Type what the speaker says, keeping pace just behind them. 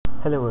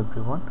Hello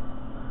everyone,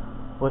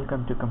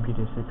 welcome to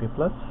Computer CP+.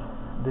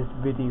 This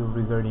video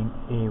regarding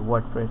a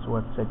WordPress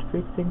website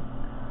fixing.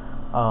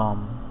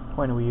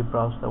 When we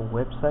browse the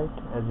website,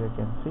 as you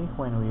can see,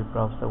 when we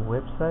browse the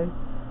website,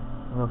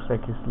 it looks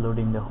like it's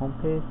loading the home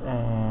page,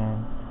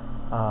 and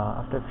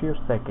after a few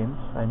seconds,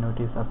 I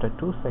notice after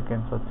 2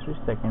 seconds or 3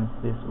 seconds,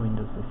 this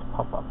Windows is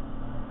pop up.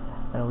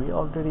 And we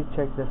already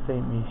checked the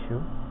same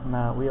issue.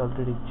 Now we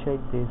already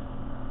checked this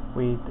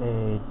with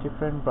a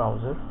different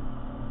browser,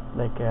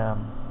 like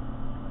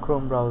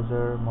Chrome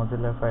browser,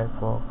 Mozilla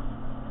Firefox,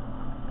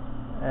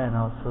 and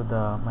also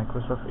the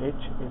Microsoft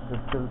Edge. Is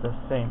still the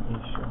same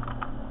issue.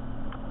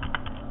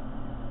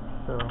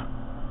 So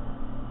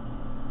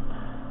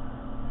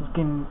it's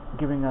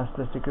giving us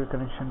the secure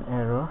connection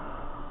error,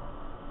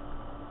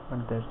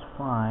 but that's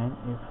fine.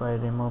 If I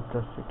remove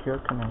the secure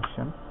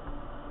connection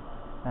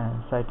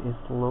and site is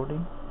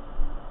loading,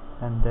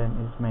 and then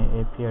it may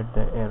appear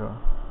the error.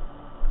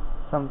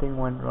 Something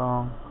went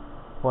wrong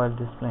while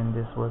displaying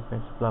this web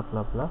page, blah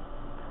blah blah.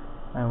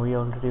 And we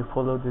already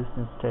followed these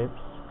steps,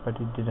 but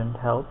it didn't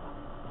help.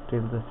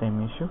 Still the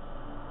same issue.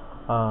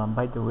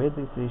 By the way,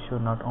 this issue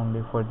not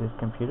only for this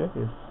computer,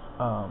 is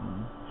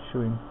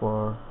showing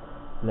for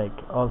like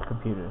all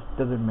computers.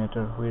 Doesn't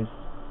matter which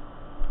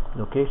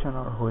location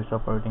or which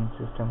operating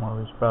system or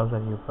which browser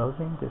you're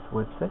browsing this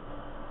website.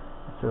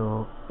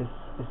 So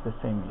it's the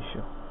same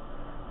issue.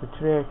 So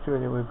today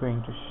actually we're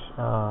going to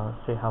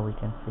say how we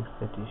can fix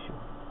that issue.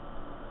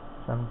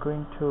 So I'm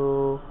going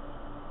to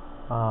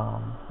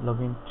log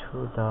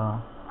into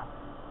the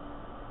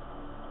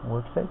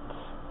website.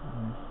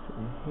 Let me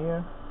see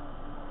here.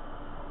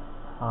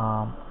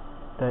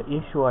 The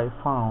issue I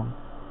found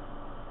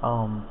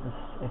is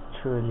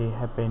actually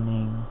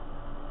happening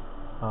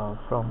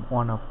from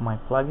one of my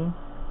plugins.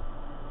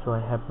 So I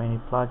have many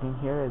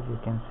plugins here, as you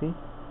can see.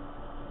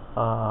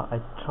 I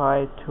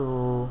try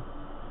to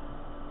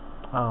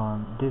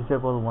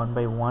disable one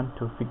by one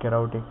to figure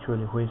out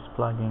actually which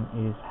plugin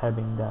is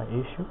having the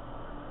issue,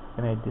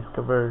 and I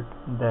discovered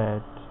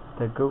that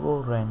the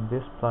Google rank,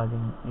 this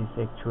plugin, is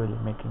actually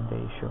making the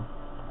issue.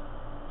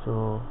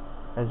 So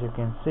as you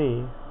can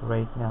see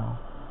right now,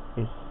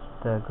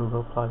 the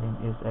Google plugin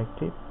is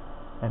active,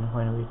 and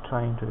when we're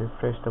trying to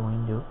refresh the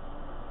window,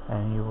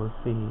 and you will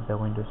see the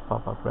windows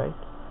pop up, right?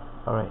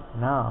 Alright,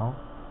 now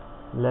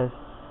let's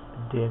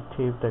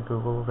deactivate the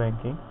Google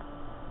ranking,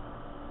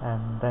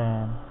 and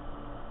then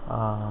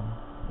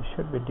it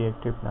should be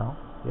deactive now.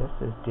 Yes,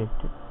 it's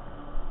deactive.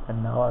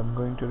 And now I'm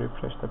going to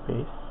refresh the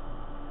page,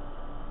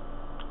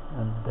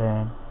 and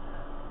then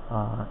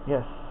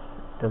yes,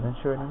 it doesn't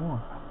show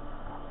anymore.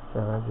 So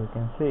as you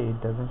can see,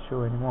 it doesn't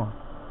show anymore.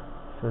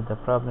 So the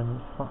problem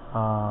is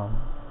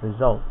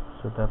resolved.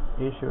 So the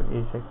issue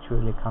is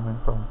actually coming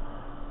from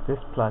this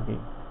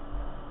plugin.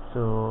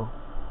 So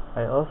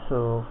I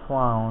also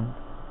found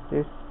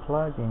this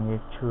plugin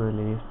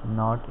actually is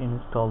not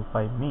installed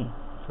by me.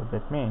 So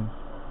that means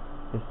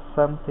if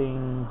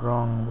something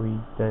wrong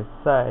with the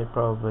site,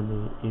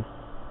 probably is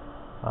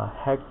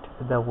hacked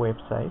the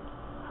website,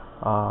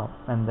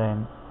 and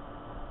then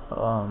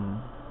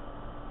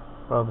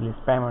probably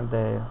spammer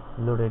they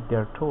loaded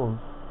their tools.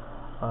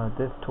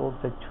 These tools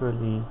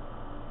actually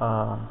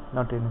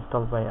not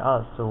installed by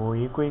us, so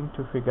we're going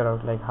to figure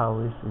out like how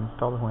it's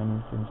installed,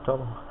 when it's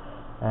installed,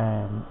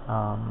 and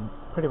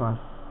pretty much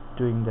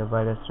doing the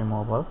virus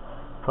removal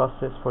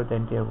process for the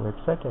entire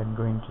website, and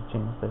going to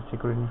change the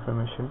security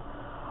information.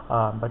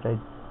 But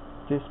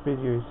this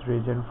video is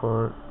reason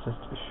for just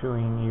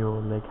showing you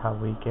like how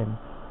we can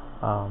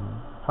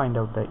find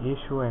out the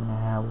issue and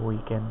how we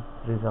can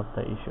resolve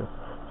the issue.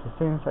 So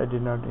since I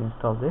did not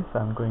install this,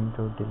 I'm going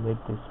to delete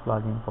this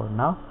plugin for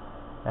now,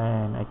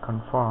 and I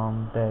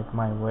confirm that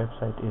my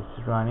website is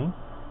running.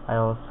 I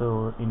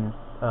also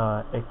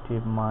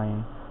active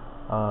my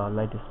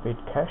Lightspeed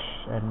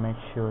cache and make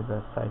sure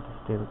the site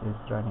still is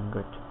running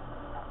good.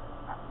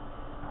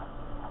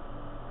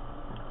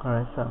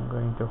 Alright, so I'm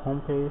going to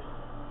home page,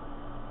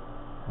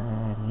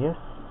 and yes,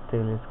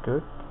 still is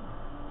good.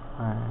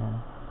 And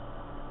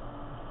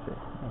let's see,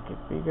 make it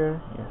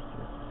bigger. Yes,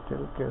 it's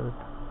still good.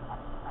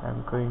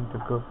 I'm going to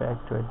go back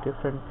to a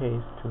different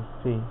page to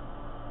see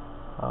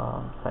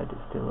site is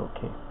still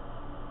okay.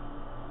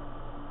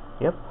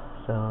 Yep,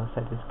 so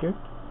site is good,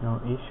 no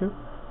issue.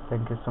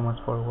 Thank you so much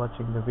for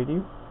watching the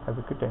video. Have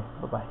a good day.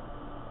 Bye bye.